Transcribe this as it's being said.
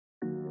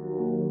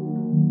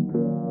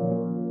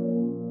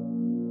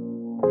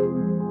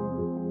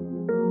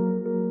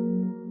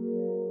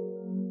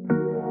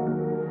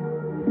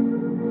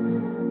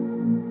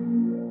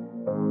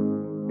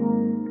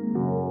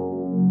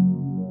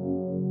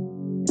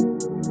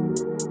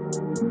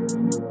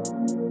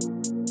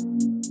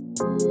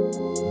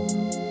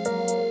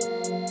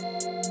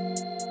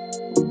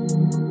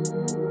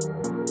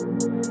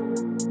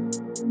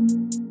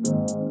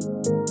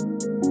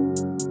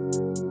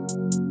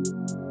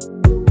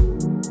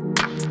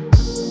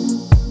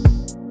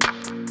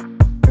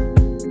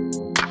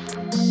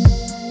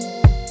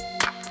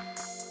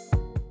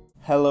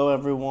Hello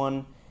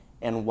everyone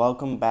and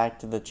welcome back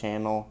to the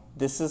channel.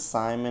 This is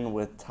Simon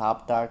with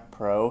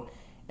topdockpro,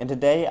 and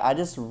today I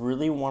just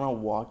really want to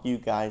walk you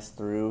guys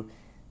through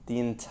the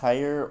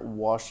entire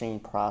washing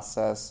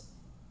process,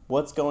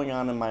 what's going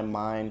on in my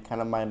mind,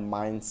 kind of my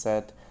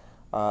mindset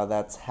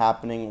that's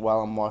happening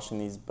while I'm washing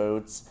these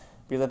boats,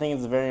 because I think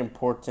it's very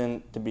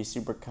important to be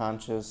super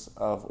conscious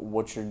of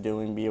what you're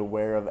doing, be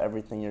aware of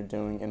everything you're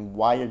doing and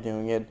why you're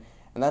doing it,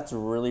 and that's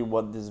really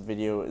what this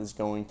video is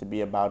going to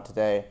be about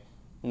today.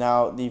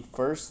 Now, the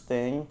first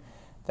thing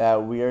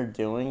that we are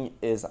doing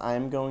is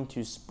I'm going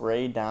to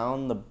spray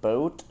down the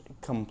boat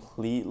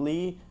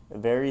completely,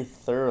 very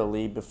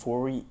thoroughly,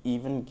 before we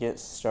even get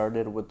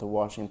started with the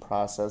washing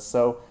process.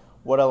 So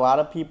what a lot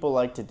of people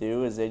like to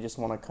do is they just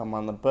want to come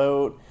on the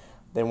boat,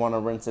 they want to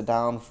rinse it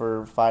down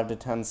for 5 to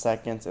 10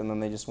 seconds, and then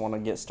they just want to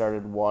get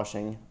started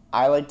washing.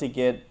 I like to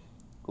get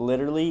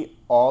literally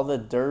all the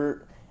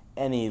dirt,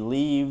 any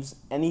leaves,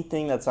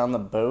 anything that's on the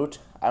boat,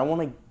 I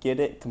want to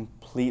get it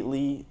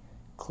completely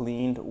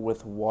cleaned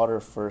with water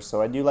first. So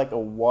I do like a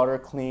water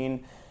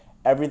clean.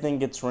 Everything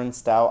gets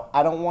rinsed out.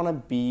 I don't want to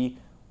be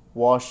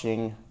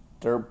washing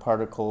dirt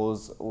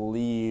particles,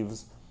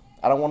 leaves.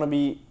 I don't want to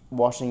be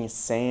washing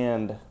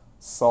sand,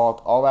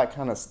 salt, all that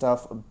kind of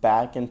stuff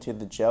back into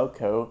the gel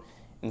coat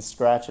and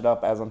scratch it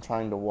up as I'm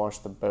trying to wash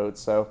the boat.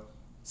 So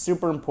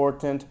super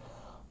important.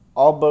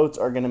 All boats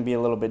are going to be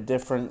a little bit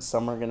different.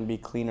 Some are going to be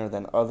cleaner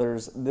than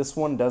others. This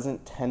one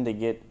doesn't tend to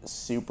get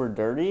super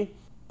dirty,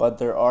 but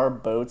there are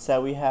boats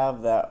that we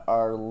have that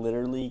are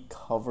literally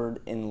covered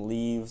in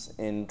leaves,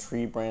 in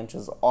tree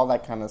branches, all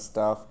that kind of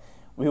stuff.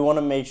 We want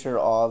to make sure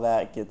all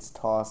that gets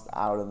tossed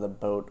out of the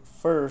boat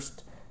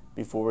first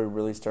before we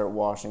really start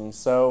washing.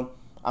 So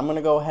I'm going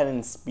to go ahead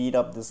and speed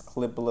up this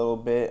clip a little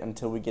bit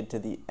until we get to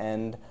the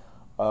end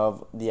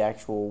of the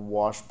actual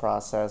wash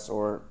process,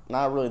 or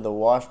not really the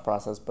wash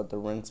process, but the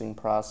rinsing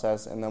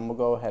process, and then we'll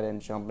go ahead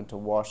and jump into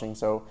washing.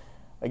 So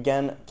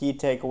again, key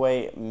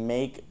takeaway,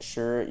 make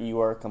sure you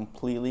are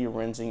completely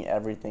rinsing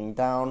everything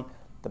down.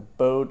 The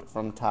boat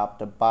from top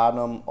to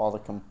bottom, all the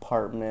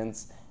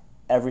compartments,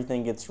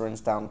 everything gets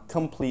rinsed down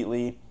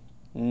completely.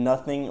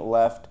 Nothing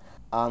left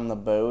on the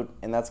boat,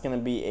 and that's going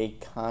to be a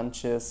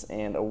conscious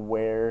and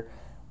aware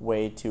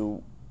way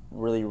to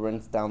really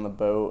rinse down the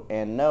boat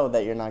and know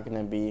that you're not going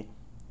to be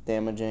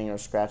damaging or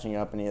scratching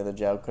up any of the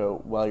gel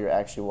coat while you're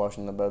actually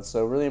washing the boat.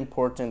 So really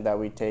important that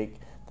we take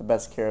the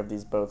best care of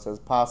these boats as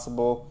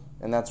possible.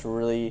 And that's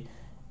really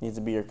needs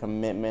to be your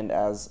commitment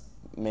as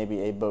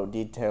maybe a boat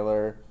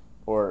detailer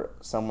or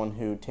someone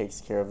who takes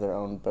care of their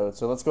own boat.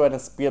 So let's go ahead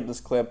and speed up this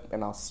clip,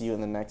 and I'll see you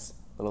in the next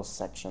little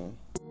section.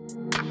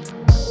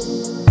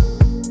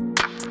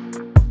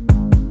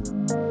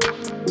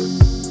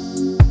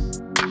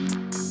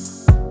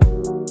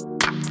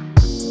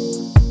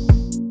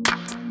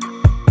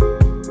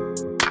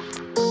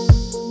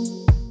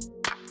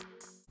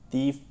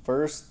 The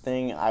first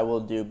thing I will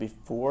do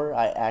before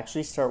I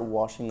actually start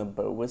washing the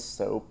boat with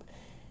soap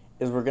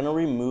is we're going to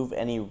remove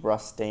any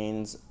rust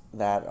stains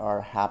that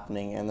are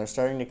happening, and they're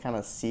starting to kind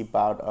of seep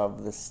out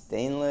of the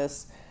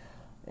stainless.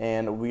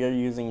 And we are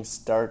using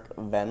Stark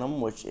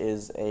Venom, which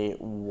is a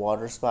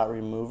water spot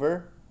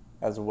remover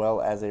as well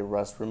as a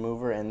rust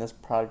remover, and this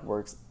product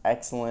works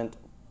excellent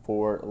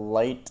for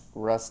light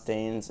rust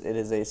stains. It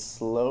is a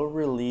slow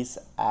release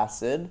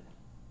acid,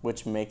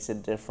 which makes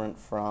it different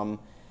from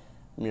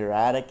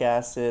muriatic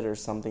acid or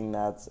something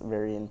that's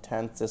very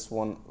intense. This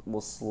one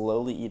will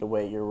slowly eat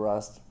away at your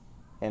rust,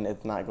 and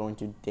it's not going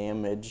to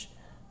damage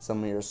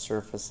some of your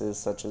surfaces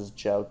such as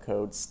gel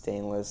coat,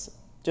 stainless,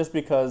 just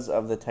because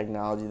of the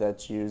technology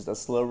that's used. A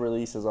slow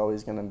release is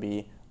always going to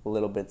be a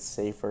little bit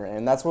safer,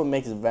 and that's what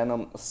makes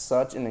Venom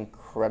such an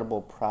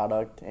incredible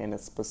product, and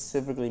it's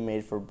specifically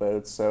made for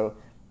boats. So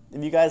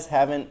if you guys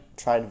haven't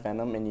tried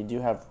Venom and you do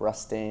have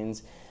rust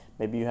stains,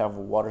 maybe you have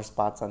water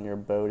spots on your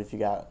boat, if you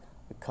got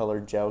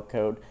colored gel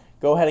coat,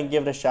 go ahead and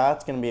give it a shot.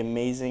 It's going to be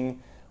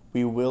amazing.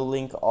 We will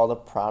link all the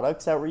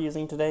products that we're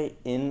using today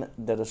in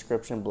the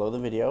description below the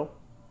video,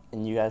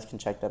 and you guys can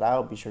check that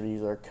out. Be sure to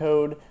use our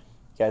code. You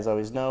guys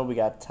always know we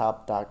got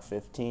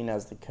topdock15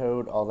 as the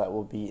code. All that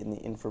will be in the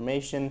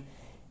information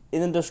in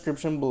the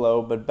description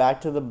below. But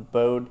back to the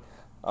boat.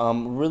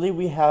 Really,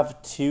 we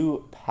have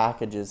two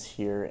packages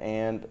here,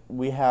 and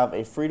we have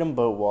a Freedom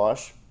Boat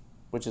Wash,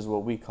 which is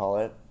what we call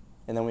it,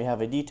 and then we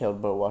have a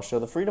detailed boat wash. So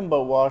the Freedom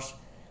Boat Wash,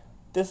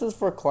 this is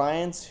for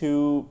clients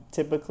who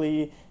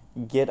typically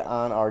get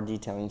on our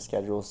detailing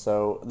schedule.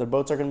 So their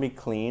boats are going to be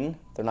clean.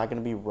 They're not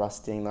going to be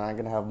rusting. They're not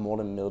going to have mold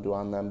and mildew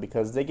on them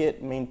because they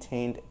get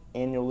maintained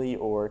annually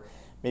or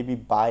maybe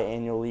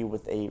biannually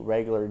with a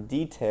regular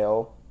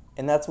detail.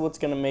 And that's what's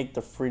going to make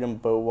the Freedom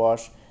Boat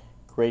Wash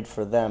great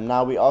for them.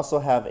 Now, we also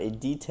have a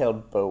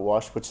detailed boat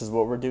wash, which is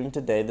what we're doing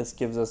today. This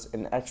gives us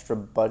an extra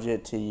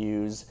budget to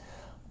use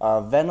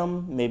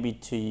Venom, maybe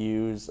to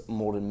use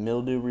mold and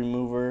mildew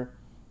remover,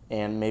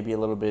 and maybe a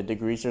little bit of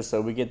degreaser,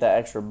 so we get that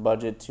extra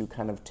budget to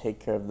kind of take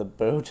care of the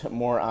boat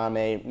more on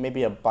a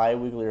maybe a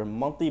bi-weekly or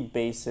monthly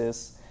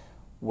basis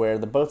where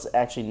the boat's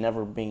actually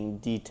never being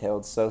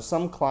detailed. So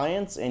some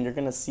clients, and you're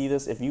gonna see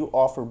this if you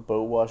offer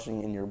boat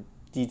washing in your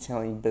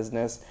detailing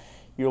business,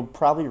 you'll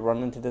probably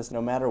run into this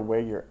no matter where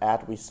you're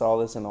at. We saw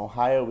this in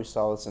Ohio, we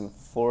saw this in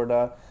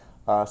Florida.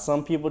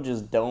 Some people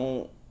just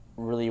don't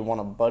really want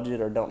to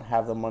budget or don't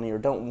have the money or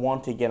don't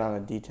want to get on a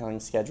detailing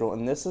schedule,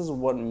 and this is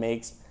what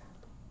makes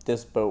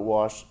this boat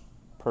wash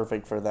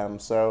perfect for them.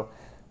 So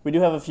we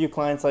do have a few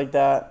clients like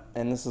that,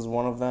 and this is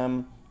one of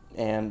them,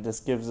 and this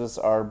gives us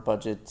our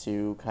budget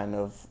to kind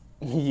of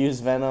use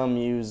venom,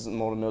 use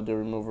mold and mildew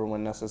remover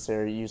when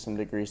necessary, use some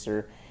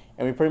degreaser,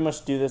 and we pretty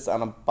much do this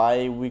on a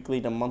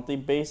bi-weekly to monthly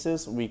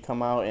basis. We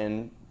come out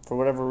and for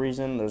whatever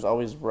reason there's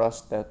always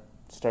rust that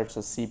starts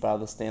to seep out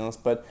of the stainless,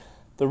 but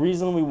the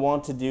reason we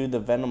want to do the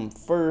venom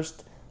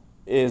first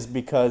is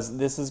because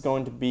this is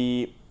going to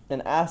be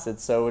an acid,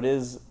 so it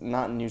is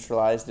not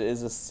neutralized, it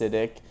is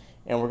acidic,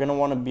 and we're going to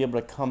want to be able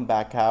to come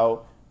back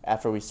out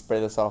after we spray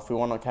this off. We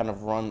want to kind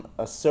of run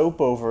a soap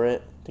over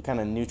it to kind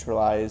of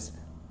neutralize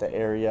the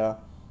area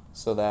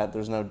so that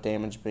there's no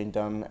damage being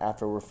done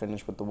after we're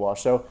finished with the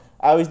wash. So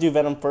I always do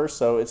venom first,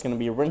 so it's going to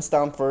be rinse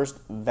down first,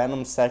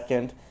 venom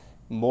second,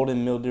 mold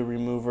and mildew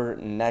remover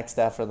next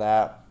after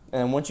that.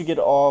 And once you get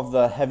all of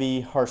the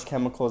heavy, harsh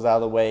chemicals out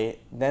of the way,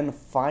 then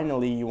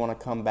finally you want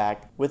to come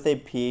back with a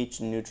pH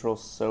neutral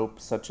soap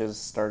such as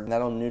Start.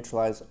 That'll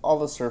neutralize all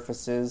the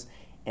surfaces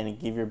and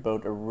give your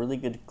boat a really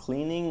good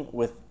cleaning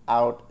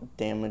without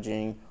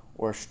damaging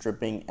or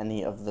stripping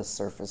any of the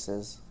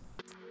surfaces.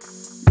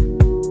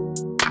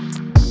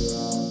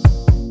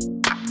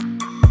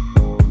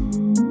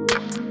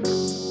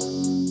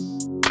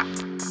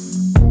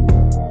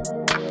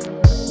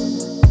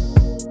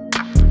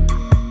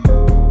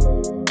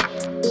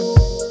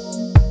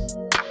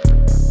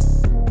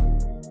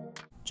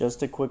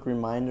 Just a quick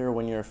reminder,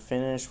 when you're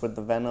finished with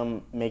the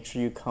venom, make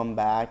sure you come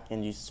back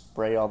and you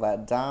spray all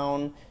that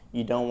down.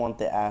 You don't want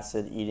the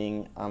acid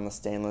eating on the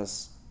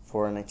stainless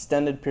for an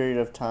extended period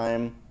of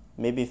time,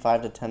 maybe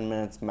 5 to 10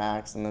 minutes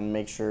max, and then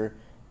make sure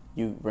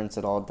you rinse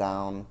it all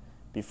down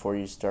before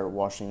you start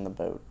washing the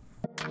boat.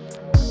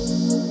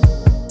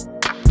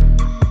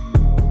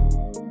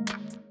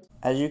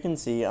 As you can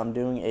see, I'm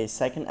doing a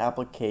second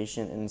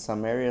application in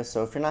some areas,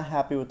 so if you're not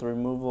happy with the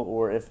removal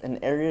or if an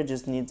area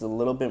just needs a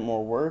little bit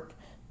more work,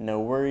 no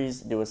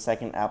worries, do a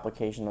second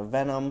application of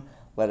venom,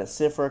 let it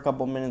sit for a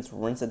couple minutes,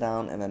 rinse it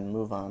down, and then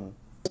move on.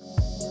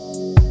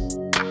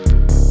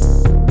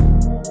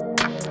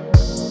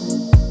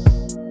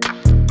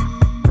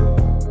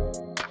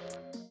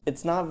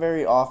 It's not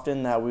very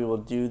often that we will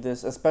do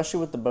this, especially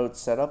with the boat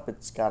setup.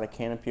 It's got a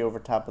canopy over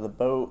top of the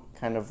boat,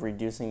 kind of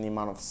reducing the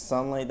amount of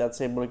sunlight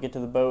that's able to get to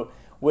the boat,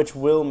 which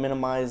will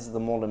minimize the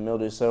mold and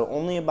mildew. So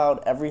only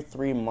about every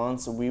 3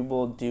 months we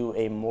will do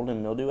a mold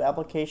and mildew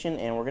application,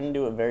 and we're going to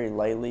do it very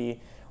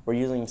lightly. We're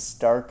using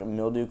Stark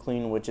Mildew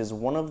Clean, which is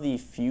one of the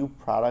few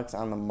products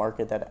on the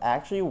market that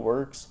actually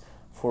works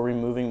for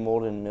removing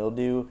mold and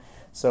mildew.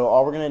 So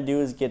all we're going to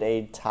do is get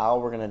a towel,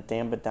 we're going to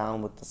damp it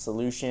down with the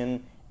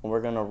solution, and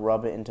we're going to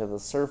rub it into the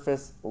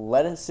surface,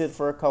 let it sit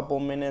for a couple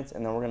minutes,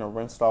 and then we're going to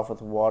rinse it off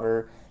with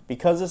water.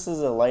 Because this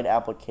is a light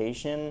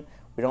application,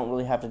 we don't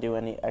really have to do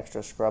any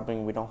extra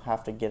scrubbing. We don't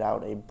have to get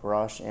out a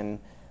brush and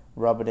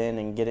rub it in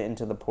and get it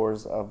into the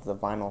pores of the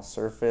vinyl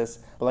surface.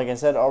 But like I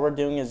said, all we're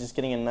doing is just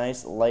getting a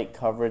nice light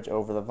coverage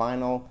over the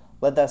vinyl.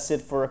 Let that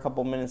sit for a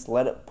couple minutes,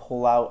 let it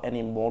pull out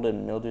any mold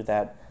and mildew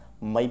that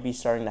might be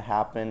starting to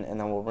happen, and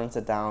then we'll rinse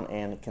it down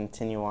and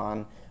continue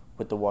on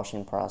with the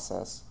washing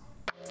process.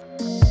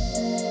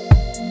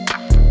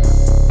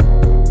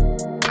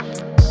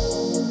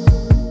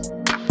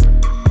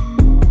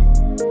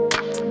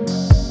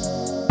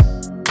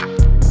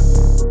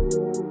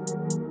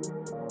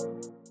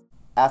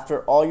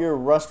 After all your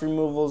rust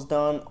removal is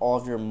done, all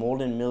of your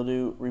mold and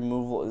mildew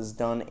removal is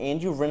done,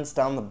 and you rinse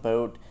down the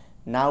boat,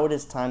 now it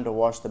is time to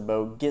wash the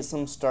boat. Get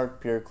some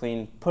Stark Pure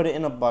Clean, put it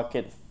in a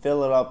bucket,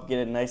 fill it up, get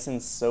it nice and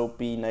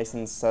soapy, nice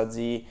and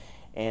sudsy,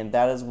 and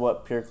that is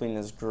what Pure Clean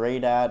is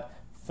great at.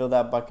 Fill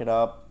that bucket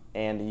up,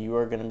 and you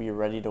are going to be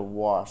ready to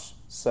wash.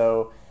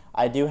 So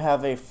I do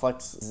have a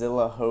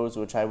Flexzilla hose,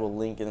 which I will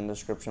link in the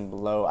description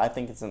below. I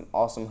think it's an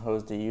awesome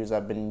hose to use.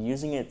 I've been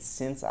using it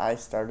since I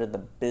started the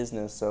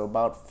business, so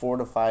about 4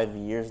 to 5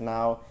 years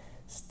now.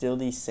 Still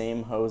the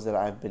same hose that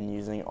I've been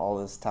using all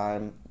this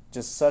time.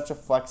 Just such a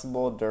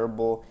flexible,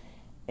 durable,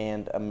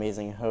 and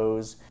amazing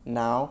hose.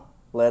 Now,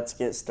 let's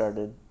get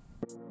started.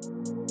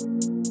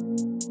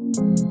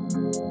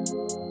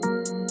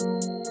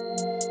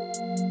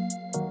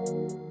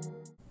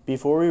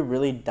 Before we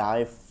really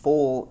dive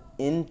full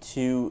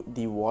into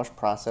the wash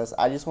process,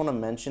 I just want to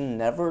mention,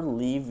 never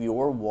leave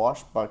your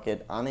wash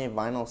bucket on a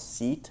vinyl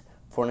seat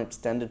for an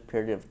extended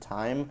period of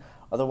time.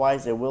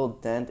 Otherwise, it will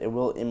dent, it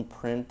will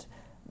imprint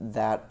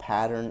that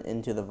pattern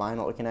into the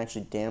vinyl. It can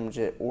actually damage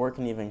it, or it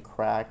can even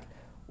crack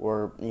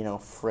or,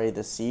 fray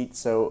the seat.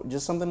 So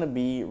just something to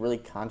be really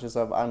conscious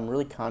of. I'm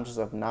really conscious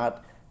of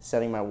not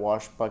setting my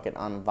wash bucket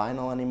on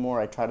vinyl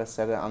anymore. I try to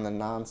set it on the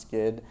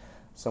non-skid,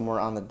 somewhere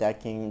on the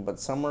decking, but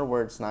somewhere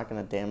where it's not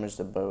going to damage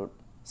the boat.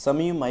 Some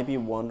of you might be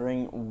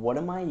wondering, what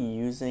am I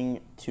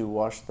using to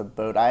wash the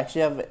boat? I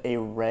actually have a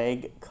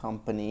Rag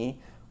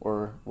Company,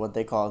 or what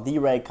they call the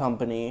Rag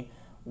Company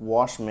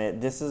wash mitt.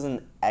 This is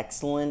an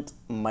excellent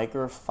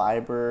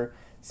microfiber,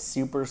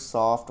 super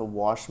soft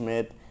wash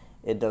mitt.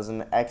 It does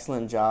an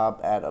excellent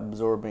job at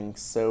absorbing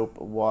soap,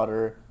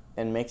 water,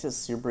 and makes it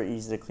super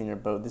easy to clean your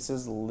boat. This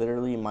is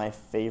literally my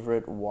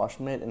favorite wash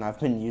mitt, and I've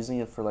been using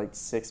it for like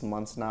 6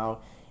 months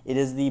now. It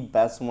is the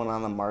best one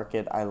on the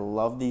market. I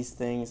love these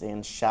things,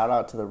 and shout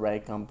out to the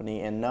Rag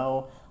Company. And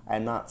no,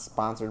 I'm not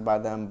sponsored by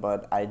them,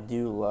 but I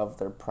do love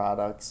their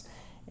products,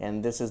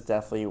 and this is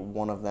definitely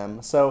one of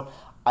them. So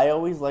I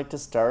always like to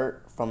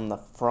start from the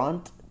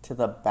front to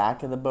the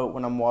back of the boat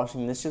when I'm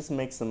washing. This just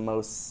makes the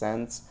most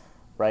sense,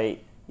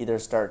 right? Either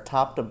start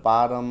top to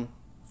bottom,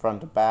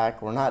 front to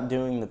back. We're not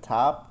doing the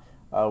top.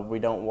 We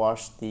don't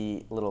wash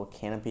the little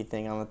canopy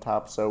thing on the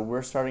top, so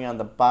we're starting on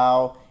the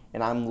bow,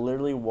 and I'm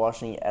literally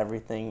washing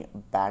everything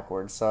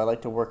backwards. So I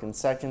like to work in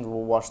sections.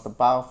 We'll wash the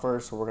bow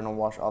first, so we're gonna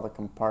wash all the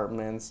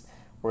compartments.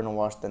 We're gonna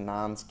wash the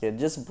non-skid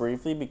just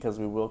briefly because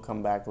we will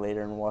come back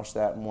later and wash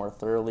that more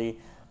thoroughly.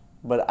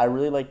 But I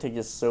really like to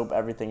just soap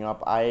everything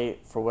up. I,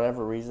 for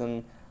whatever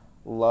reason,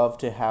 love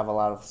to have a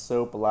lot of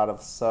soap, a lot of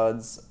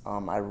suds.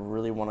 I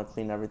really want to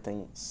clean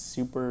everything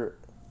super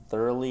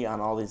thoroughly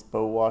on all these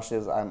boat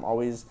washes. I'm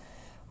always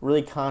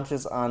really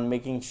conscious on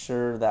making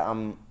sure that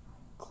I'm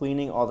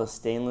cleaning all the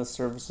stainless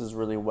surfaces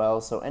really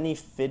well. So any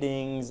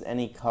fittings,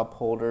 any cup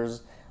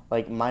holders,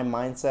 like my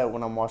mindset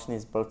when I'm washing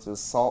these boats is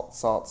salt,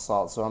 salt,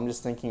 salt. So I'm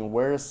just thinking,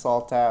 where is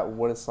salt at?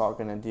 What is salt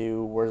going to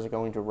do? Where is it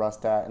going to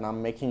rust at? And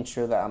I'm making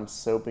sure that I'm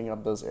soaping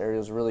up those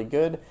areas really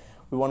good.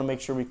 We want to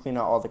make sure we clean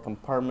out all the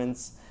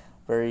compartments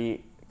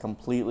very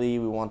completely.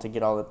 We want to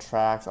get all the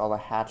tracks, all the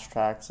hatch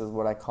tracks is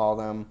what I call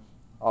them,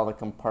 all the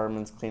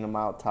compartments, clean them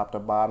out top to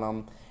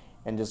bottom,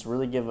 and just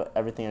really give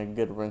everything a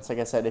good rinse. Like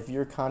I said, if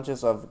you're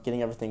conscious of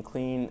getting everything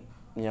clean,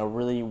 you know,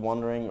 really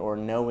wondering or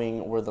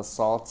knowing where the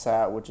salt's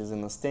at, which is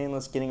in the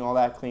stainless, getting all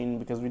that clean,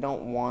 because we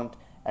don't want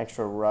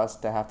extra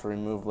rust to have to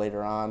remove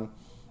later on.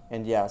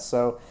 And yeah,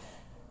 so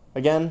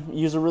again,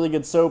 use a really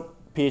good soap,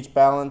 pH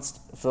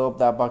balanced, fill up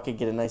that bucket,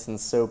 get it nice and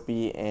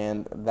soapy,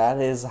 and that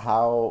is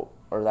how,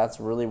 or that's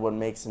really what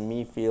makes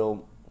me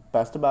feel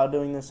best about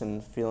doing this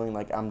and feeling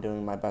like I'm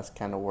doing my best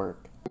kind of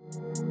work.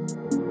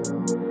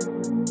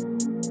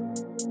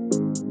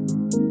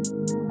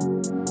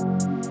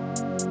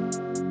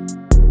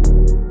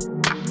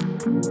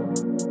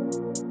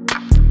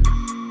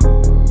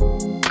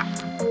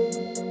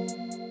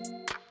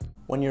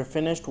 When you're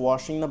finished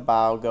washing the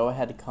bow, go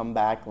ahead and come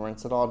back,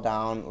 rinse it all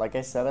down. Like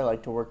I said, I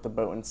like to work the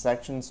boat in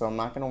sections, so I'm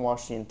not going to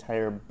wash the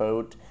entire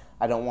boat.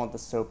 I don't want the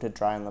soap to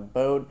dry on the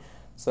boat,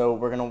 so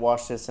we're going to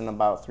wash this in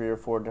about 3 or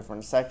 4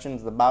 different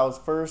sections. The bows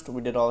first,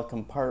 we did all the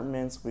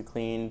compartments, we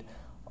cleaned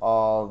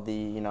all the,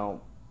 you know,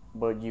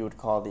 what you would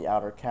call the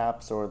outer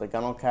caps or the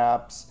gunnel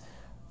caps,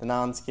 the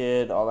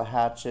non-skid, all the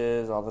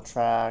hatches, all the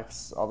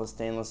tracks, all the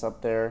stainless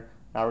up there.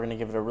 Now we're going to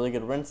give it a really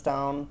good rinse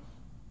down,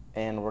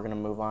 and we're going to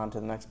move on to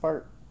the next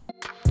part.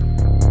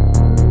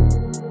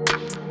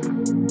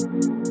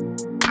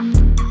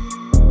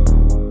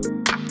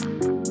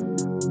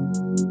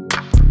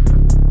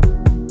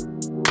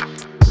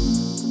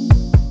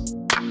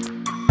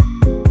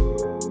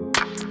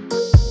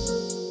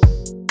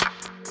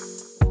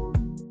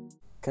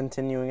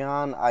 Continuing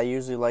on, I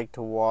usually like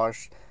to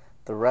wash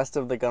the rest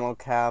of the gunnel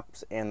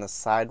caps and the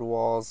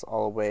sidewalls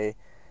all the way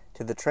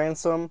to the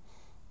transom.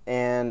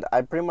 And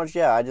I pretty much,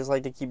 yeah, I just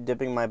like to keep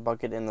dipping my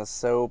bucket in the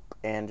soap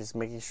and just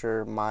making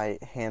sure my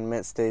hand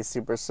mitt stays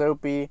super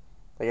soapy.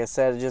 Like I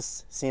said, it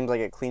just seems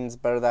like it cleans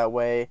better that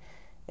way,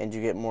 and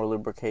you get more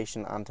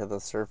lubrication onto the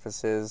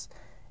surfaces.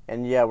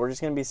 And yeah, we're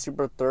just going to be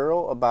super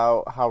thorough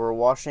about how we're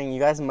washing. You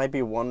guys might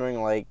be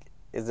wondering, like,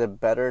 is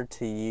it better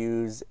to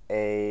use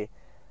a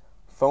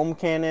foam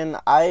cannon?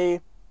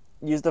 I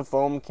used a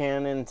foam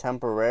cannon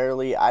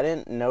temporarily. I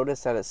didn't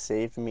notice that it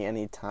saved me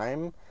any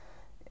time,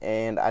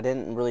 and I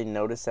didn't really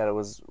notice that it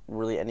was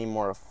really any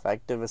more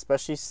effective,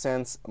 especially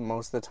since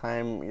most of the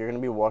time you're going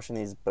to be washing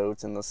these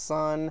boats in the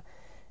sun.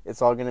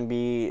 It's all going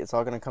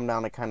to come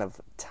down to kind of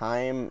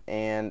time,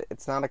 and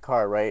it's not a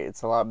car, right?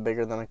 It's a lot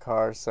bigger than a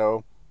car,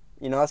 so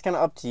you know, that's kind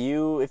of up to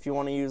you if you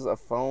want to use a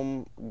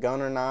foam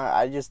gun or not.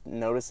 I just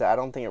noticed that I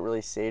don't think it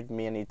really saved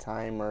me any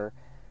time or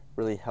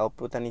really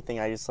helped with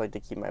anything. I just like to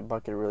keep my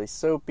bucket really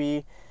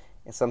soapy,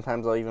 and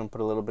sometimes I'll even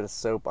put a little bit of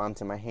soap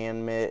onto my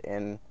hand mitt,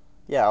 and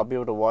yeah, I'll be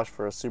able to wash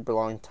for a super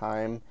long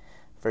time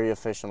very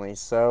efficiently.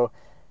 So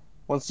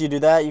once you do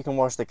that, you can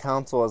wash the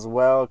console as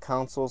well,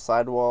 console,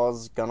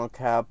 sidewalls, gunnel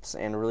caps,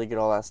 and really get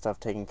all that stuff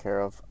taken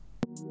care of.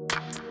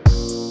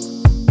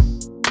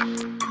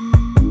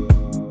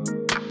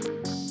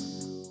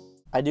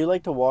 I do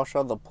like to wash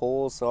all the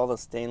pulls, so all the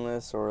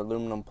stainless or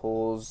aluminum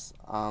pulls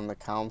on the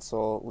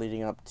console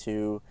leading up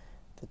to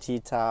the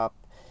T-top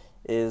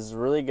is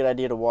really a good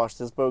idea to wash.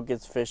 This boat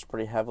gets fished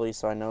pretty heavily,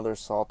 so I know there's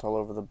salt all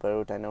over the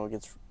boat. I know it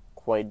gets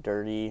quite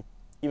dirty,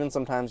 even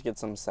sometimes get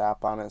some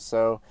sap on it.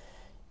 So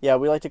yeah,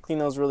 we like to clean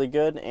those really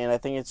good, and I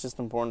think it's just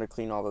important to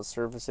clean all the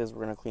surfaces.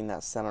 We're going to clean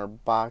that center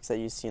box that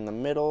you see in the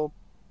middle,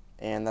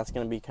 and that's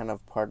going to be kind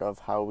of part of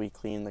how we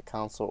clean the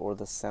console or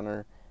the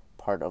center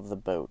part of the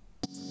boat.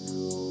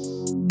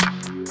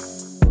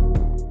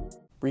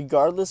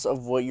 Regardless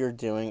of what you're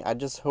doing, I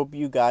just hope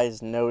you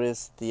guys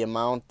notice the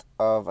amount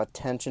of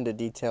attention to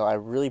detail I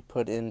really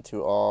put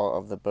into all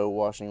of the boat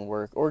washing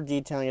work or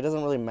detailing. It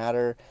doesn't really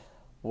matter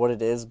what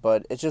it is,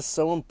 but it's just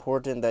so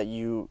important that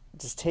you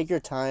just take your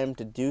time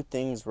to do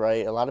things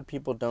right. A lot of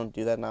people don't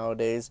do that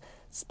nowadays,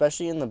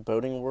 especially in the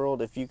boating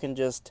world. If you can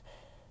just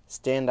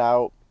stand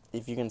out,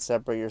 if you can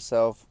separate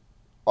yourself,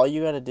 all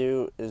you got to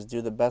do is do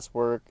the best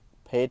work,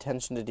 pay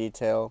attention to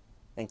detail,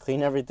 and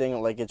clean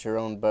everything like it's your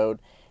own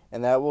boat.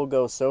 And that will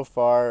go so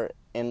far,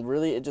 and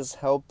really it just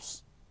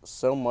helps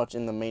so much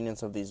in the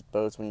maintenance of these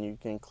boats when you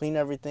can clean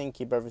everything,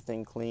 keep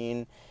everything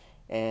clean,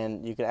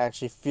 and you can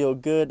actually feel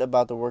good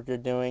about the work you're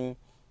doing.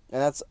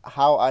 And that's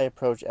how I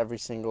approach every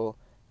single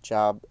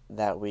job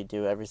that we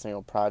do, every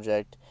single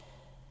project.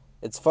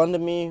 It's fun to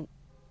me.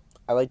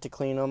 I like to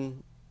clean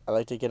them. I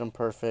like to get them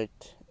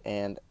perfect,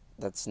 and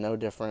that's no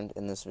different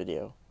in this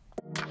video.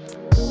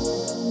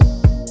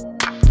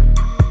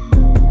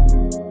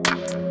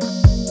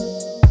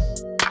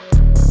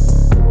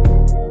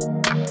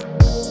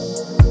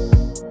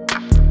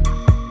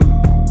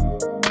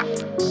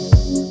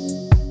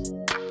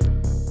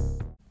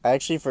 I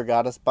actually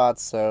forgot a spot,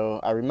 so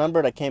I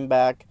remembered. I came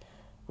back,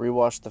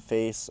 rewashed the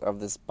face of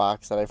this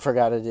box that I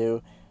forgot to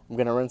do. I'm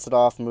going to rinse it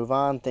off, move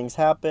on. Things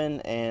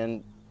happen,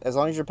 and as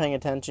long as you're paying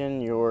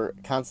attention, you're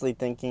constantly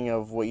thinking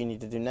of what you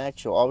need to do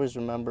next. You'll always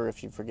remember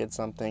if you forget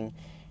something,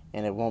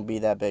 and it won't be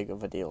that big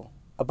of a deal.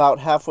 About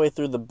halfway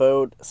through the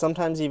boat,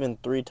 sometimes even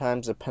 3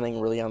 times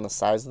depending really on the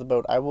size of the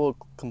boat, I will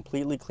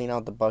completely clean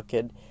out the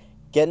bucket,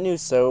 get new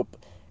soap,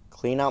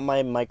 clean out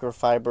my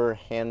microfiber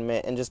hand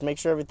mitt, and just make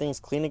sure everything's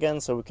clean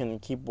again so we can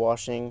keep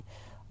washing.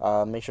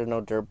 Make sure no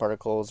dirt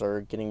particles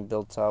are getting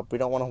built up. We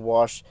don't want to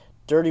wash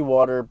dirty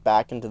water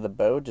back into the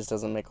boat. Just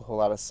doesn't make a whole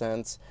lot of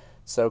sense.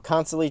 So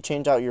constantly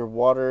change out your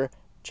water,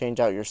 change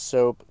out your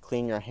soap,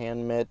 clean your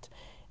hand mitt,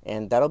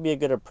 and that'll be a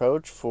good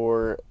approach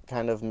for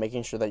kind of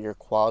making sure that your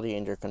quality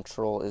and your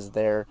control is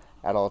there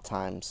at all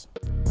times.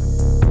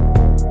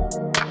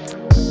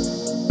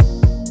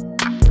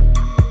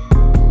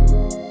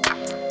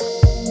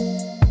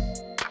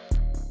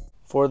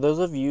 For those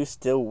of you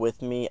still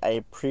with me, I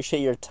appreciate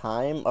your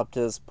time up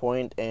to this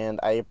point, and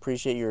I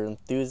appreciate your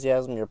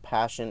enthusiasm, your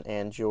passion,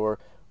 and your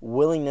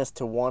willingness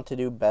to want to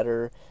do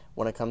better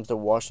when it comes to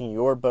washing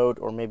your boat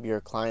or maybe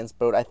your client's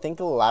boat. I think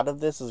a lot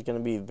of this is going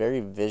to be very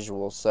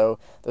visual, so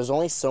there's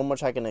only so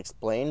much I can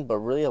explain, but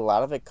really a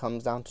lot of it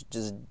comes down to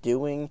just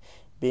doing,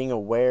 being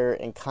aware,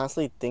 and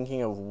constantly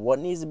thinking of what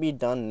needs to be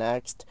done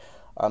next.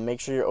 Make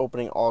sure you're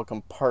opening all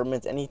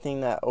compartments,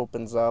 anything that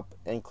opens up,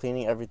 and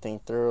cleaning everything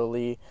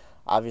thoroughly.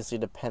 Obviously,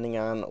 depending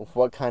on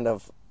what kind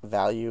of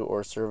value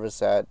or service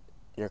that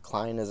your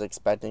client is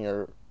expecting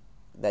or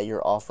that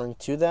you're offering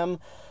to them.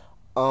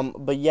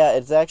 But yeah,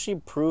 it's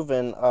actually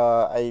proven.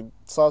 I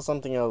saw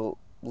something a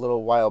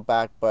little while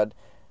back, but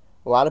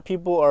a lot of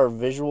people are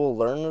visual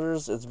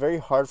learners. It's very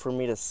hard for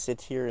me to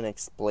sit here and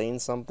explain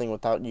something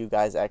without you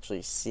guys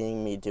actually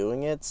seeing me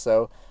doing it.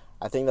 So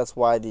I think that's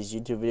why these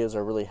YouTube videos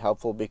are really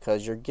helpful,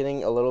 because you're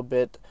getting a little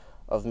bit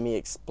of me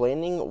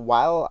explaining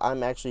while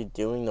I'm actually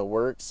doing the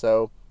work.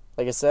 So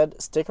like I said,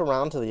 stick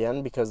around to the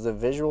end because the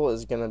visual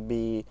is going to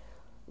be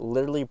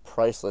literally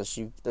priceless.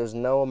 There's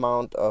no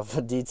amount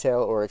of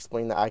detail or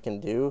explain that I can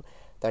do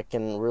that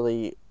can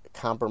really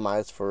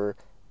compromise for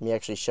me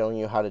actually showing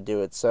you how to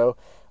do it. So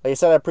like I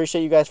said, I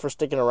appreciate you guys for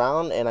sticking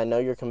around, and I know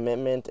your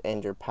commitment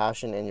and your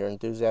passion and your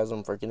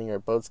enthusiasm for getting your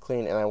boats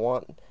clean, and I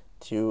want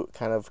to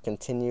kind of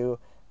continue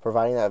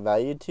providing that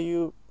value to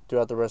you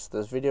throughout the rest of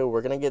this video.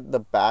 We're going to get the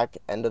back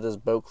end of this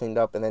boat cleaned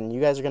up, and then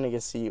you guys are going to get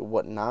to see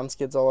what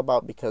non-skid's all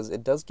about, because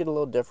it does get a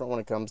little different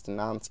when it comes to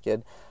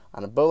non-skid.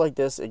 On a boat like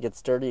this, it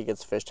gets dirty, it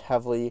gets fished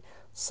heavily,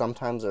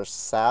 sometimes there's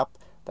sap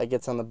that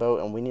gets on the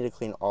boat, and we need to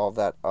clean all of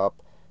that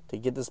up to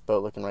get this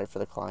boat looking right for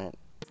the client.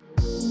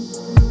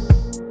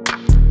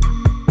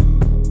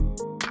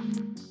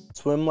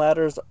 Swim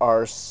ladders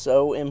are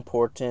so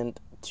important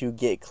to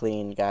get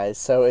clean, guys.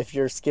 So if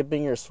you're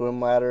skipping your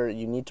swim ladder,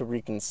 you need to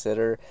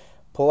reconsider.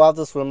 Pull out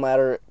the swim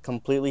ladder,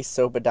 completely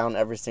soap it down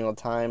every single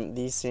time.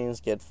 These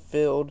things get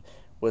filled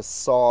with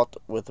salt,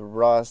 with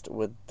rust,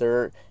 with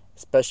dirt,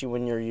 especially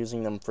when you're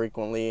using them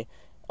frequently.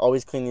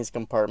 Always clean these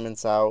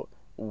compartments out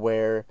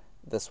where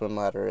the swim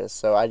ladder is.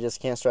 So I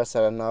just can't stress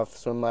that enough.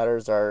 Swim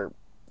ladders are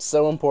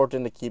so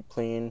important to keep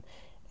clean,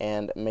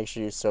 and make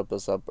sure you soap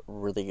those up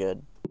really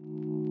good.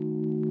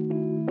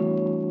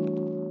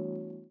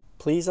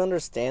 Please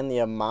understand the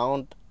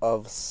amount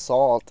of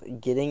salt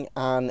getting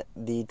on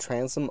the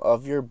transom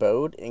of your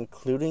boat,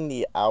 including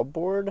the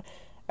outboard,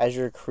 as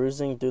you're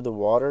cruising through the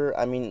water.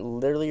 I mean,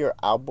 literally your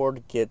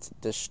outboard gets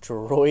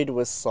destroyed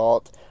with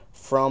salt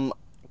from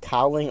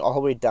cowling all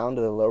the way down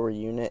to the lower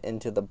unit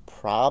into the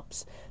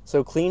props.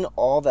 So clean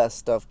all that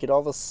stuff, get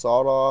all the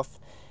salt off,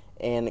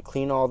 and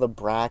clean all the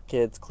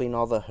brackets, clean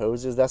all the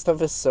hoses. That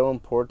stuff is so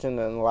important,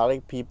 and a lot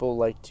of people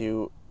like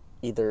to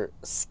either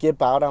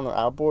skip out on their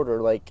outboard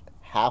or like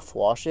half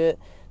wash it.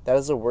 That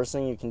is the worst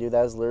thing you can do.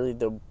 That is literally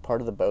the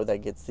part of the boat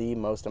that gets the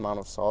most amount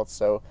of salt.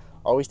 So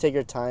always take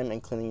your time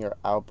in cleaning your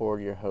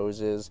outboard, your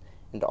hoses,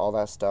 and all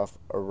that stuff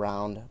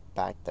around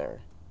back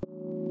there.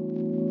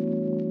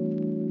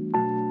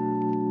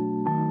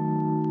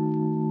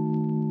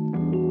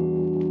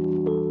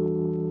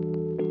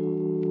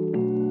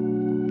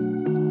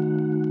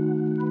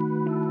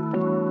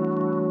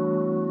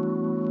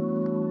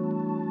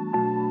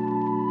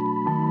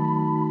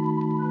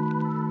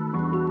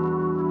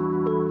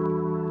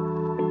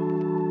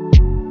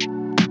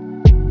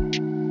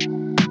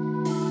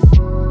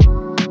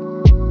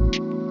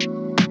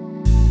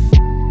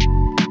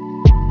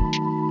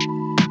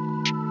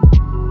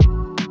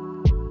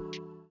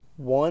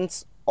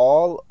 Once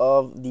all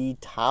of the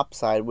top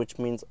side, which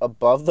means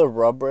above the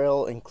rub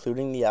rail,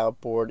 including the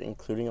outboard,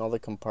 including all the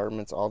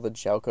compartments, all the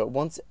gel coat,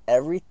 once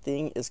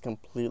everything is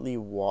completely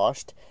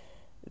washed,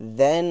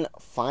 then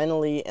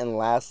finally and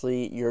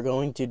lastly, you're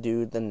going to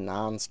do the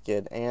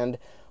non-skid. And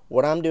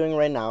what I'm doing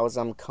right now is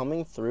I'm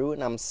coming through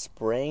and I'm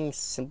spraying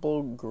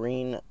simple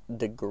green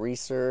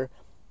degreaser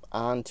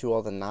onto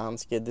all the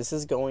non-skid. This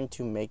is going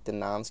to make the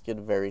non-skid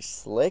very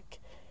slick.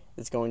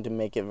 It's going to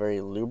make it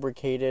very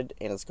lubricated,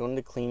 and it's going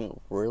to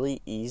clean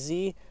really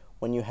easy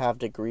when you have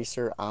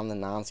degreaser on the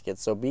non-skid.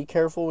 So be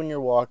careful when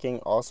you're walking.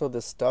 Also,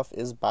 this stuff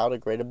is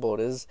biodegradable. It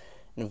is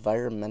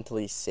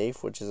environmentally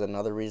safe, which is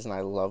another reason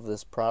I love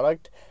this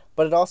product,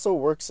 but it also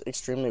works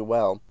extremely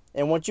well.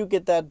 And once you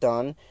get that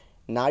done,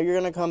 now you're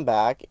going to come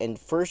back, and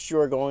first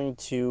you're going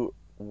to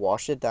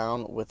wash it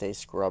down with a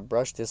scrub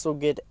brush. This will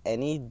get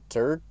any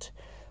dirt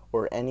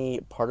or any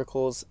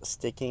particles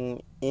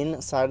sticking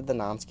inside of the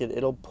non-skid.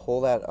 It'll pull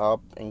that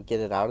up and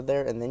get it out of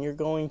there, and then you're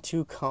going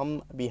to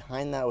come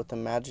behind that with the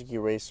magic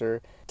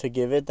eraser to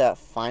give it that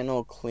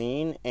final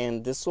clean,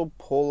 and this will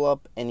pull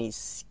up any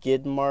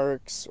skid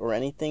marks or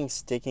anything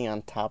sticking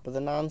on top of the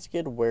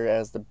non-skid,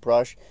 whereas the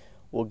brush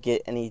will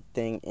get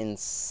anything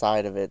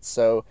inside of it.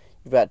 So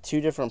you've got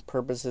two different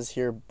purposes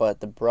here,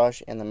 but the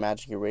brush and the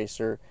magic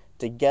eraser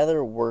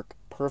together work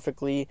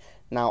perfectly.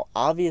 Now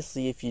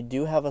obviously, if you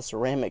do have a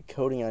ceramic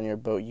coating on your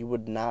boat, you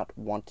would not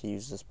want to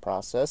use this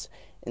process.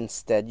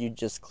 Instead, you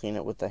just clean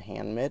it with a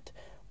hand mitt.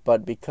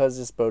 But because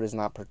this boat is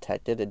not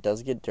protected, it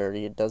does get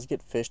dirty, it does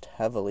get fished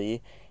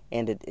heavily,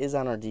 and it is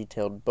on our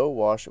detailed boat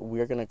wash,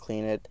 we're going to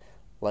clean it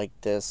like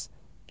this,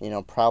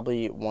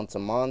 probably once a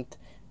month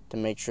to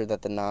make sure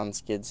that the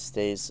non-skid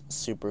stays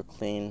super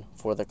clean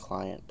for the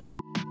client.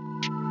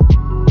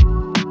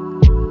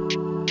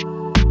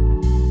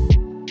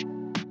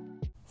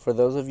 For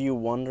those of you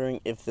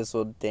wondering if this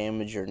will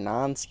damage your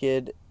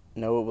non-skid,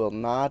 no, it will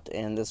not,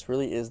 and this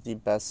really is the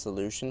best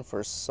solution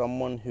for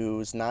someone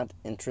who's not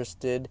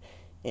interested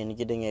in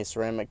getting a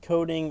ceramic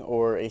coating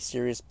or a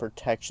serious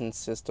protection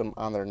system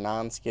on their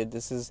non-skid.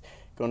 This is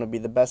going to be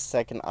the best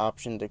second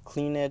option to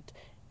clean it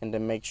and to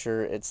make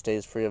sure it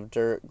stays free of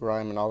dirt,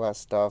 grime, and all that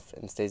stuff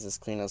and stays as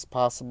clean as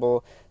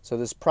possible. So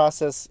this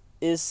process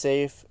is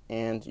safe,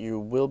 and you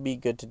will be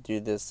good to do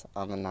this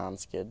on the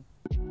non-skid.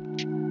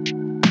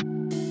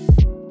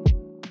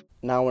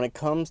 Now when it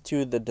comes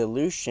to the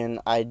dilution,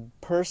 I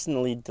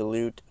personally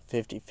dilute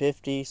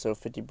 50-50, so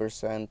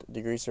 50%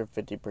 degreaser,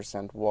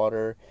 50%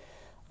 water.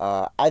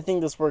 I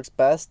think this works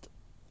best.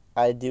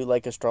 I do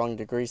like a strong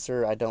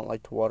degreaser. I don't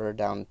like to water it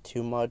down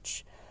too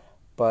much,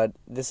 but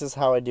this is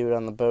how I do it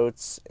on the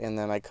boats, and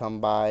then I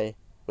come by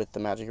with the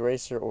magic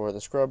eraser or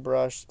the scrub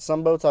brush.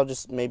 Some boats I'll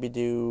just maybe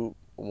do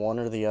one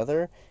or the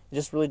other. It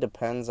just really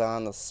depends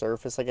on the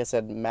surface. Like I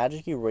said,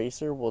 magic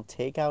eraser will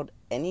take out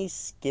any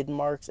skid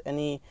marks,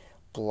 any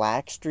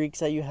black streaks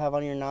that you have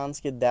on your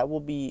non-skid. That will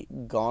be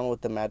gone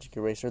with the magic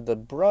eraser. The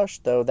brush,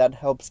 though, that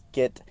helps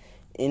get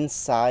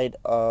inside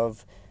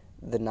of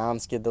the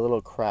non-skid, the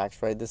little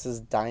cracks, right? This is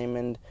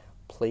diamond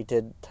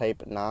plated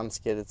type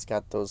non-skid. It's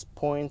got those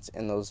points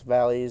and those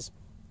valleys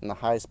and the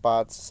high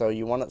spots, so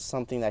you want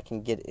something that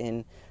can get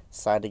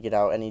inside to get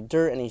out any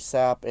dirt, any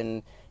sap.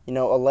 And a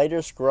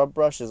lighter scrub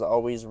brush is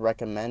always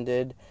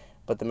recommended,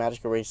 but the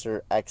magic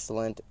eraser,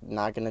 excellent,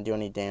 not going to do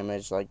any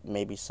damage like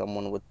maybe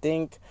someone would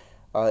think.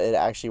 It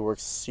actually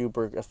works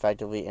super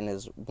effectively and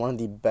is one of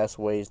the best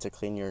ways to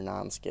clean your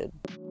non-skid.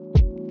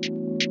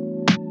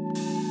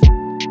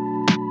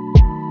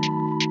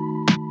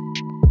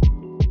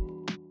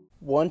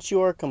 Once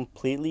you are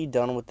completely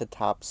done with the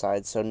top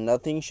side, so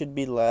nothing should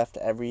be left,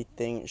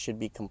 everything should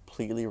be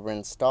completely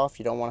rinsed off,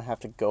 you don't want to have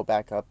to go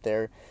back up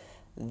there,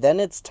 then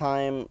it's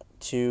time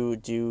to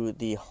do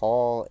the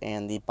hull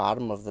and the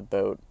bottom of the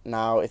boat.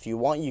 Now, if you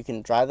want, you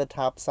can dry the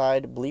top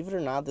side. Believe it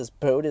or not, this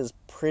boat is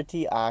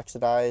pretty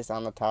oxidized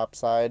on the top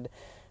side,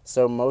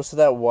 so most of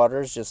that water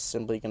is just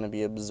simply going to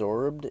be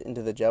absorbed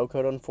into the gel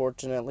coat,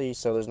 unfortunately,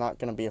 so there's not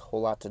going to be a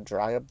whole lot to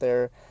dry up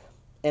there.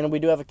 And we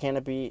do have a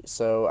canopy,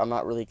 so I'm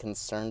not really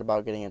concerned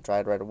about getting it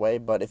dried right away.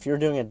 But if you're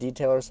doing a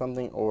detail or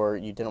something, or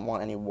you didn't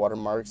want any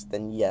watermarks,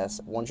 then yes,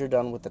 once you're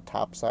done with the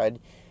top side,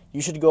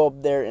 you should go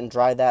up there and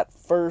dry that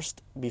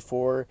first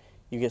before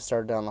you get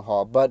started on the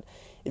haul. But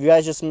if you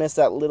guys just missed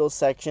that little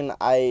section,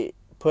 I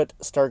put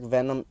Stark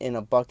Venom in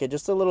a bucket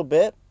just a little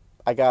bit.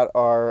 I got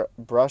our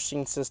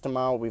brushing system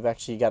out. We've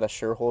actually got a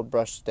Surehold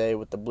brush today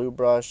with the blue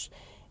brush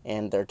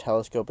and their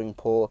telescoping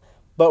pole.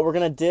 But we're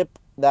going to dip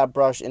that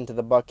brush into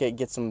the bucket,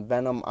 get some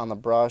venom on the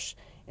brush,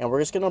 and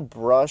we're just going to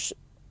brush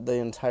the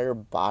entire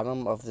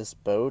bottom of this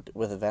boat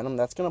with venom.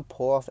 That's going to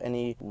pull off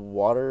any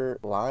water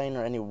line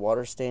or any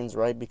water stains,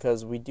 right?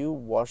 Because we do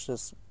wash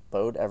this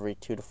boat every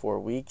 2 to 4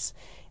 weeks,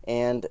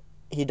 and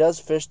he does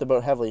fish the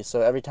boat heavily,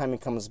 so every time he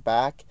comes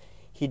back,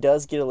 he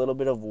does get a little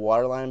bit of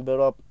waterline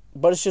buildup,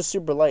 but it's just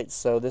super light,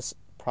 so this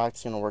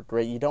product's going to work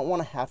great. You don't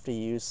want to have to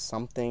use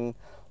something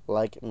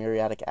like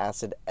muriatic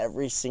acid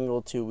every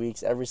single 2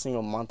 weeks, every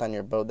single month on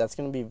your boat. That's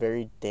going to be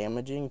very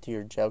damaging to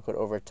your gel coat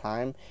over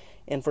time.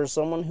 And for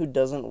someone who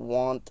doesn't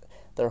want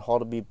their hull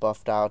to be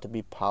buffed out, to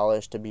be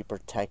polished, to be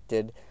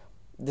protected,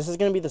 this is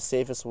going to be the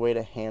safest way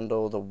to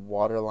handle the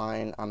water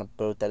line on a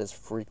boat that is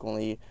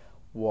frequently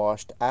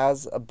washed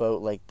as a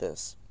boat like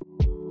this.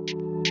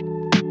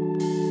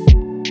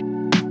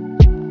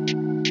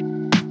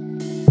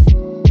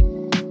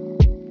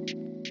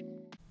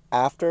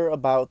 After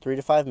about 3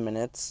 to 5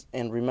 minutes,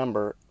 and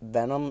remember,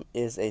 venom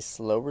is a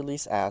slow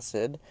release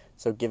acid,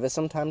 so give it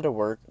some time to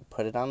work,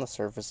 put it on the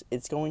surface.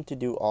 It's going to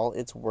do all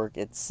its work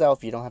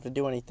itself. You don't have to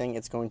do anything.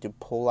 It's going to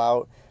pull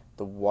out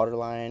the water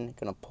line,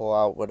 going to pull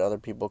out what other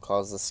people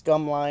call the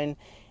scum line,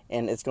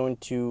 and it's going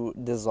to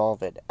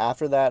dissolve it.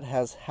 After that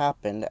has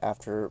happened,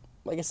 after,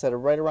 like I said,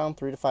 right around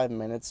 3 to 5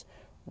 minutes,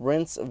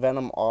 rinse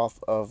venom off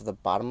of the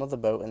bottom of the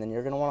boat, and then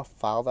you're going to want to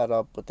foul that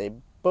up with a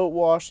boat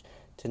wash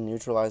to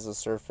neutralize the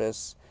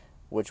surface,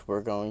 which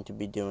we're going to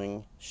be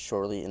doing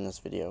shortly in this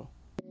video.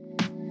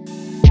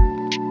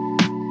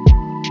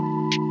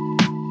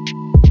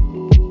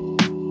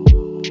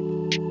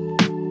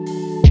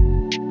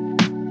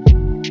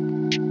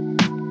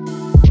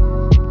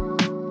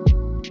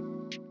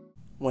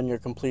 When you're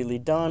completely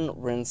done,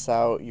 rinse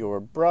out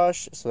your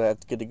brush, so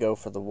that's good to go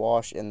for the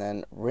wash, and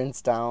then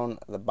rinse down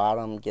the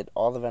bottom, get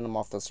all the venom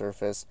off the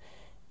surface,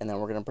 and then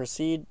we're going to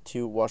proceed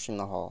to washing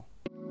the hull.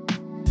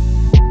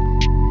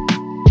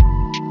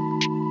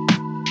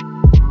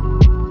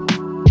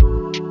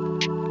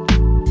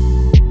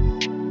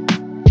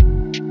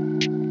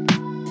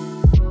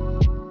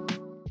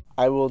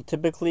 I will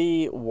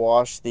typically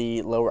wash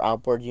the lower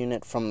outboard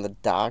unit from the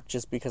dock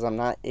just because I'm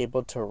not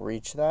able to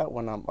reach that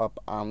when I'm up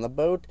on the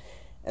boat,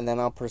 and then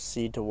I'll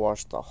proceed to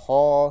wash the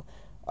hull.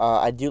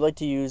 I do like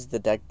to use the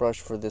deck brush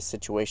for this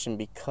situation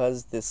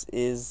because this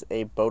is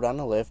a boat on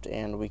a lift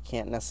and we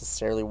can't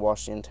necessarily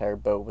wash the entire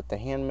boat with the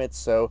hand mitts,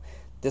 so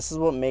this is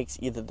what makes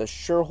either the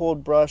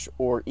Surehold brush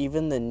or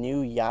even the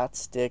new Yacht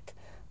Stick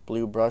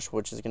blue brush,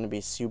 which is going to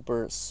be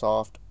super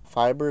soft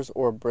fibers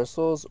or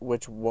bristles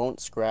which won't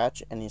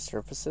scratch any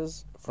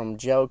surfaces. From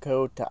gel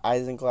coat to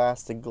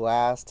isinglass to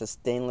glass to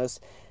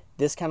stainless,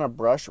 this kind of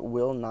brush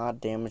will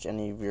not damage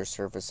any of your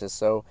surfaces.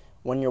 So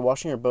when you're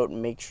washing your boat,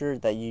 make sure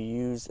that you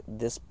use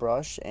this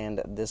brush and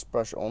this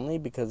brush only,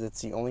 because it's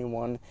the only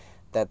one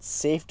that's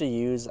safe to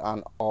use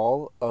on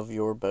all of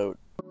your boat.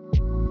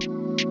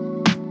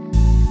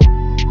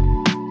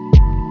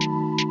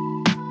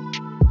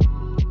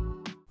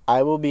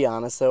 I will be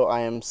honest though,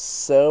 I am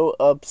so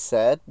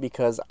upset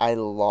because I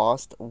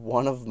lost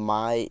one of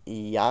my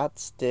Yacht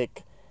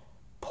Stick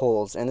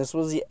pulls, and this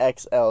was the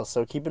XL,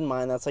 so keep in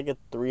mind that's like a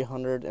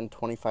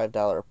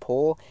 $325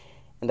 pull,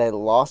 and I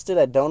lost it.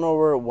 I don't know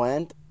where it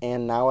went,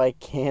 and now I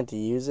can't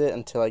use it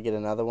until I get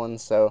another one,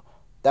 so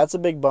that's a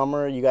big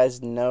bummer. You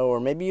guys know, or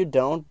maybe you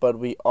don't, but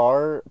we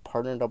are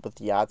partnered up with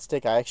Yacht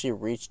Stick. I actually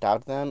reached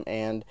out to them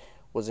and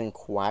was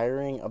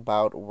inquiring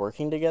about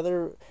working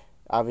together.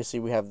 Obviously,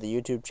 we have the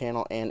YouTube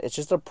channel, and it's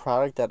just a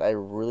product that I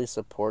really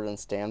support and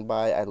stand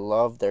by. I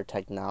love their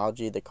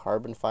technology, the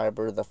carbon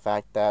fiber, the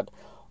fact that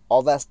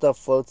all that stuff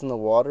floats in the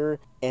water.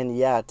 And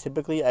yeah,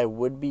 typically I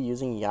would be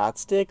using Yacht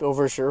Stick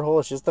over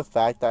Surehold. It's just the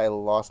fact that I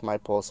lost my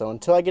pole. So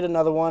until I get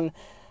another one,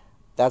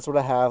 that's what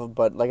I have.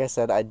 But like I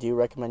said, I do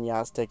recommend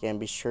Yacht Stick, and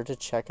be sure to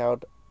check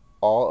out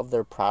all of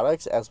their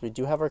products, as we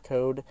do have our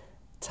code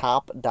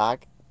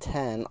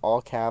TOPDOCK10,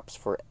 all caps,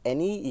 for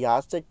any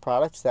Yacht Stick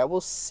products. That will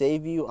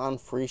save you on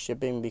free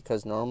shipping,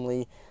 because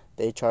normally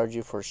they charge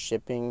you for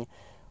shipping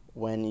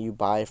when you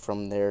buy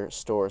from their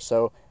store.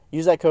 So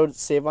use that code,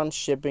 save on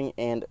shipping,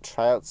 and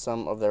try out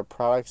some of their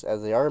products,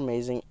 as they are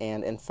amazing.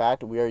 And in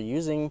fact, we are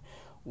using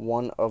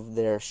one of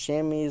their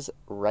chamois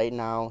right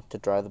now to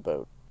dry the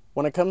boat.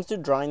 When it comes to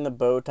drying the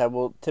boat, I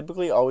will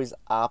typically always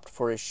opt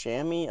for a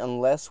chamois.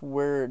 Unless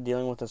we're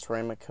dealing with a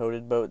ceramic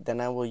coated boat, then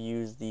I will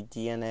use the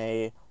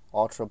DNA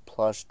Ultra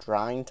Plush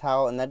drying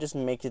towel, and that just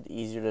makes it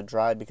easier to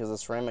dry, because the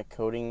ceramic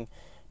coating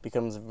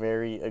becomes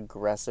very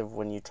aggressive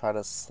when you try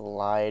to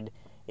slide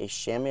a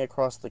chamois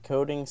across the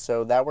coating.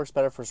 So that works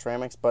better for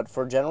ceramics. But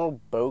for general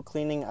boat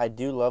cleaning, I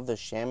do love the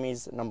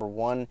chamois. Number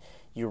one,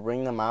 you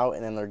wring them out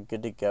and then they're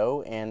good to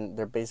go, and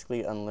they're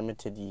basically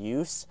unlimited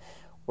use.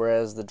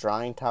 Whereas the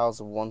drying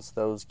towels, once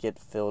those get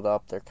filled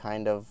up, they're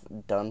kind of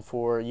done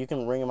for. You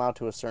can wring them out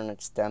to a certain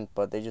extent,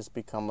 but they just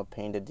become a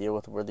pain to deal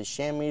with. Where the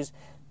chamois,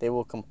 they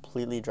will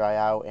completely dry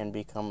out and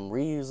become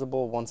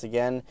reusable. Once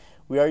again,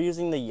 we are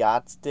using the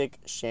Yacht Stick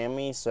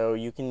chamois, so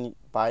you can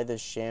buy the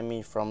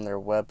chamois from their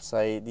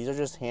website. These are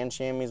just hand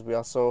chamois. We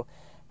also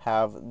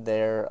have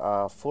their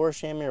floor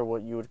chamois, or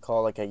what you would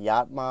call like a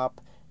yacht mop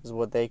is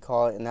what they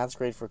call it, and that's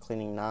great for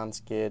cleaning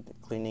non-skid,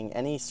 cleaning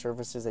any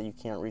surfaces that you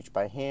can't reach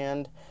by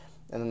hand.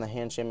 And then the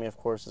hand chamois, of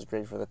course, is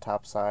great for the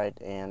top side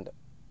and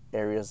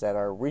areas that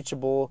are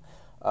reachable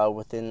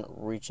within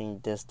reaching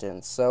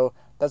distance. So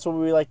that's what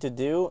we like to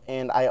do,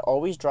 and I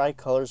always dry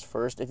colors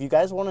first. If you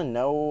guys want to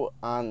know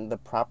on the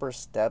proper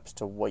steps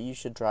to what you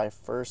should dry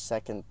first,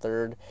 second,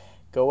 third,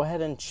 go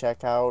ahead and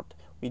check out.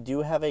 We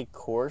do have a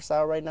course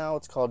out right now.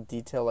 It's called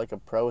Detail Like a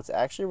Pro. It's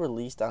actually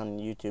released on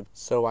YouTube,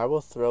 so I will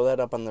throw that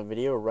up on the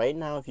video right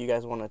now if you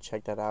guys want to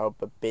check that out.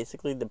 But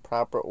basically, the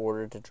proper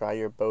order to dry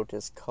your boat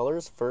is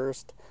colors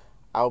first,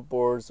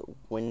 outboards,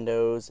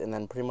 windows, and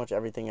then pretty much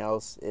everything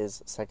else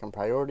is second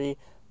priority.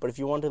 But if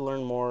you want to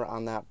learn more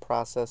on that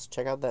process,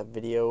 check out that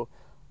video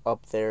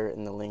up there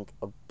in the link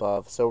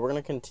above. So we're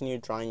going to continue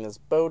drying this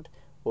boat.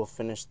 We'll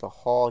finish the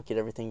hull, get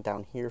everything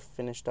down here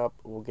finished up.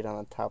 We'll get on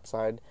the top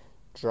side,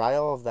 dry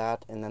all of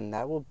that, and then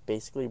that will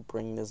basically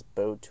bring this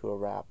boat to a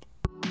wrap.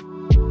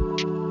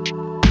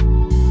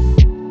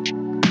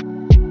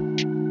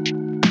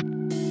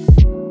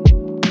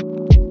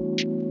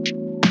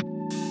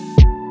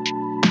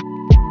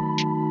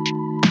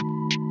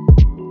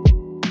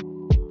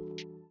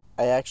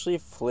 I actually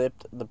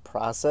flipped the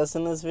process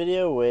in this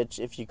video, which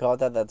if you call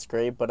it that, that's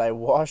great, but I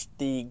washed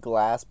the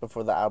glass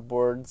before the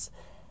outboards.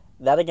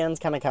 That again is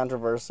kind of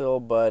controversial,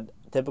 but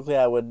typically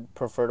I would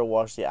prefer to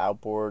wash the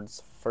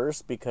outboards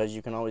first because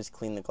you can always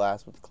clean the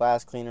glass with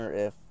glass cleaner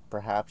if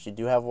perhaps you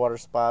do have water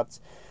spots.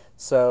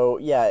 So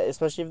yeah,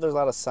 especially if there's a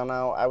lot of sun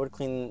out, I would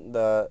clean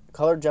the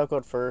colored gel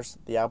coat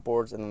first, the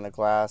outboards, and then the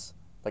glass.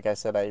 Like I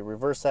said, I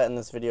reversed that in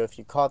this video if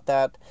you caught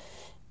that.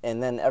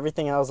 And then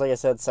everything else, like I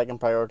said, second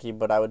priority,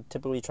 but I would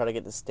typically try to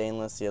get the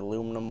stainless, the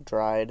aluminum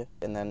dried,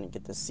 and then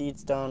get the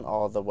seats done,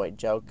 all the white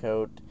gel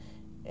coat,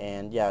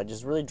 and yeah,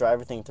 just really dry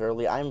everything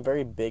thoroughly. I'm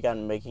very big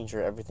on making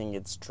sure everything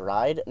gets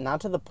dried,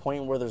 not to the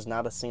point where there's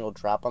not a single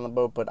drop on the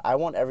boat, but I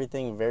want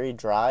everything very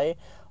dry,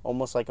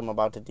 almost like I'm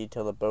about to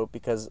detail the boat,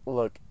 because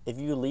look, if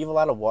you leave a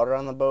lot of water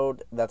on the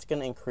boat, that's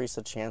going to increase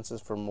the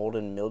chances for mold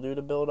and mildew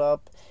to build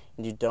up,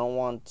 and you don't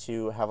want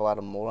to have a lot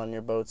of mold on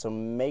your boat. So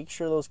make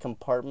sure those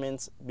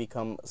compartments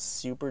become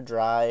super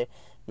dry,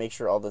 make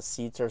sure all the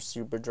seats are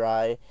super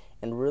dry,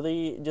 and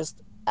really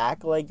just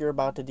act like you're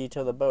about to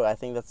detail the boat. I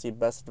think that's the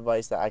best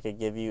advice that I could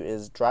give you,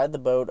 is dry the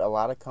boat. A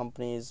lot of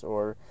companies,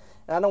 and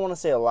I don't want to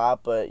say a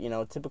lot, but you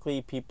know,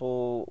 typically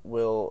people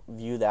will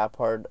view that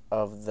part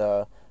of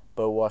the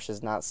boat wash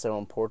as not so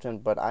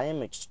important, but I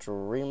am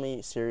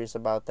extremely serious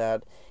about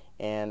that,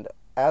 and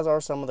as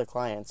are some of the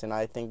clients, and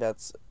I think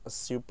that's a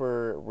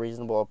super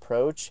reasonable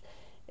approach.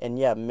 And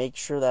yeah, make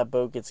sure that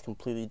boat gets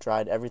completely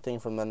dried, everything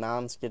from the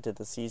non-skid to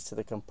the seats to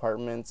the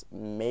compartments.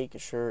 Make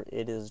sure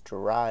it is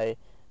dry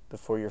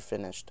before you're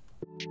finished.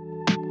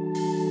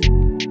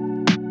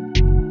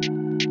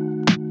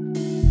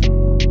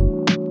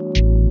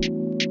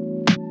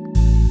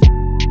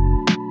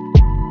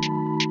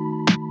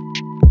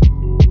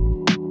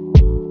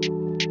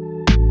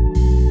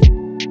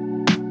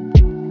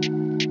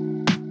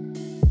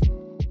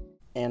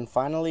 And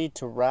finally,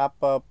 to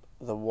wrap up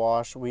the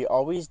wash, we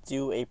always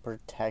do a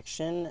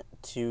protection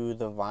to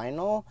the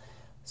vinyl,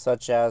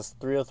 such as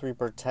 303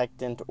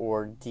 Protectant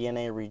or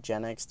DNA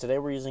Regenix. Today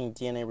we're using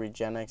DNA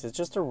Regenix. It's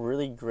just a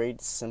really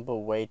great,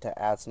 simple way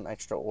to add some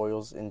extra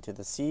oils into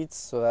the seats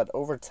so that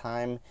over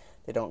time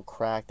they don't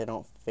crack, they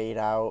don't fade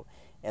out,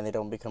 and they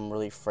don't become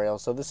really frail.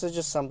 So this is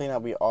just something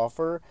that we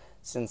offer,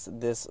 since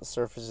this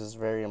surface is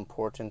very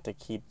important to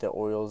keep the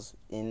oils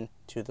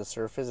into the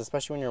surface,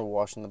 especially when you're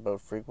washing the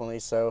boat frequently.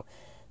 So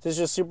this is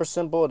just super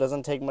simple. It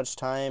doesn't take much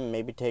time,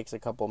 maybe takes a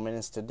couple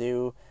minutes to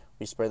do.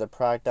 We spray the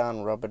product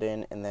on, rub it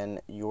in, and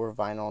then your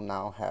vinyl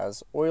now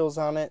has oils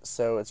on it,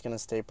 so it's going to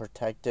stay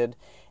protected.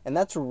 And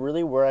that's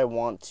really where I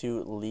want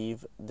to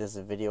leave this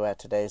video at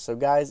today. So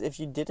guys,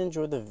 if you did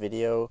enjoy the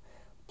video,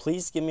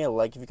 please give me a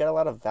like. If you got a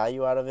lot of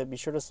value out of it, be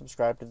sure to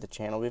subscribe to the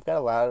channel. We've got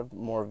a lot of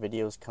more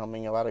videos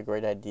coming, a lot of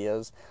great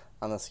ideas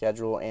on the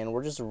schedule, and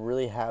we're just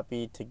really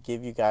happy to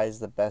give you guys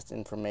the best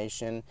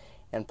information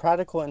and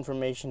practical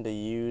information to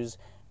use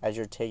as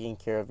you're taking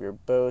care of your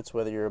boats,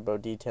 whether you're a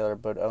boat detailer or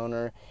boat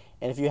owner.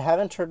 And if you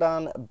haven't turned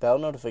on bell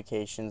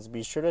notifications,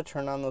 be sure to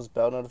turn on those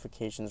bell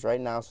notifications right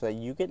now so that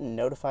you get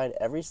notified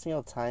every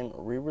single time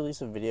we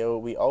release a video.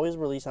 We always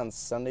release on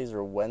Sundays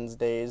or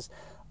Wednesdays.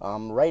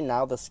 Right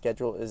now the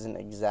schedule isn't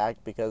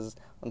exact because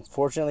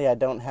unfortunately I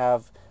don't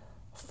have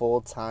full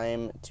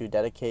time to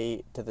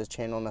dedicate to this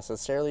channel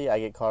necessarily. I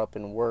get caught up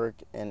in work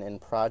and in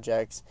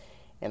projects,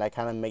 and I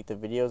kind of make the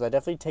videos. I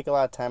definitely take a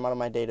lot of time out of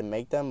my day to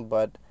make them,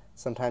 but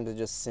sometimes I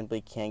just simply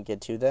can't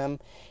get to them.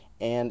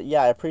 And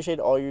yeah, I appreciate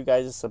all you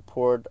guys'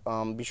 support.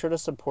 Be sure to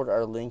support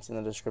our links in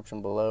the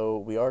description below.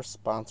 We are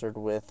sponsored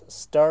with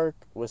Stark,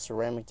 with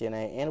Ceramic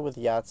DNA, and with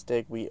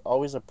Yachtstick. We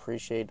always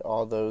appreciate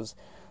all those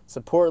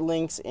support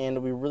links,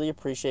 and we really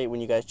appreciate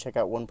when you guys check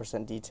out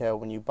 1% Detail.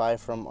 When you buy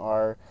from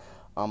our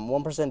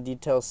 1%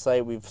 Detail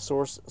site, we've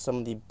sourced some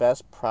of the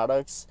best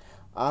products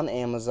on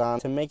Amazon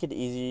to make it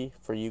easy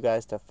for you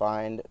guys to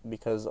find,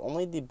 because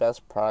only the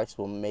best products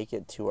will make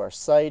it to our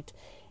site,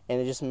 and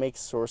it just makes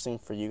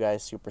sourcing for you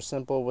guys super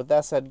simple. With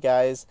that said,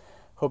 guys,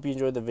 hope you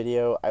enjoyed the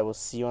video. I will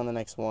see you on the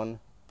next one.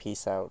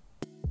 Peace out.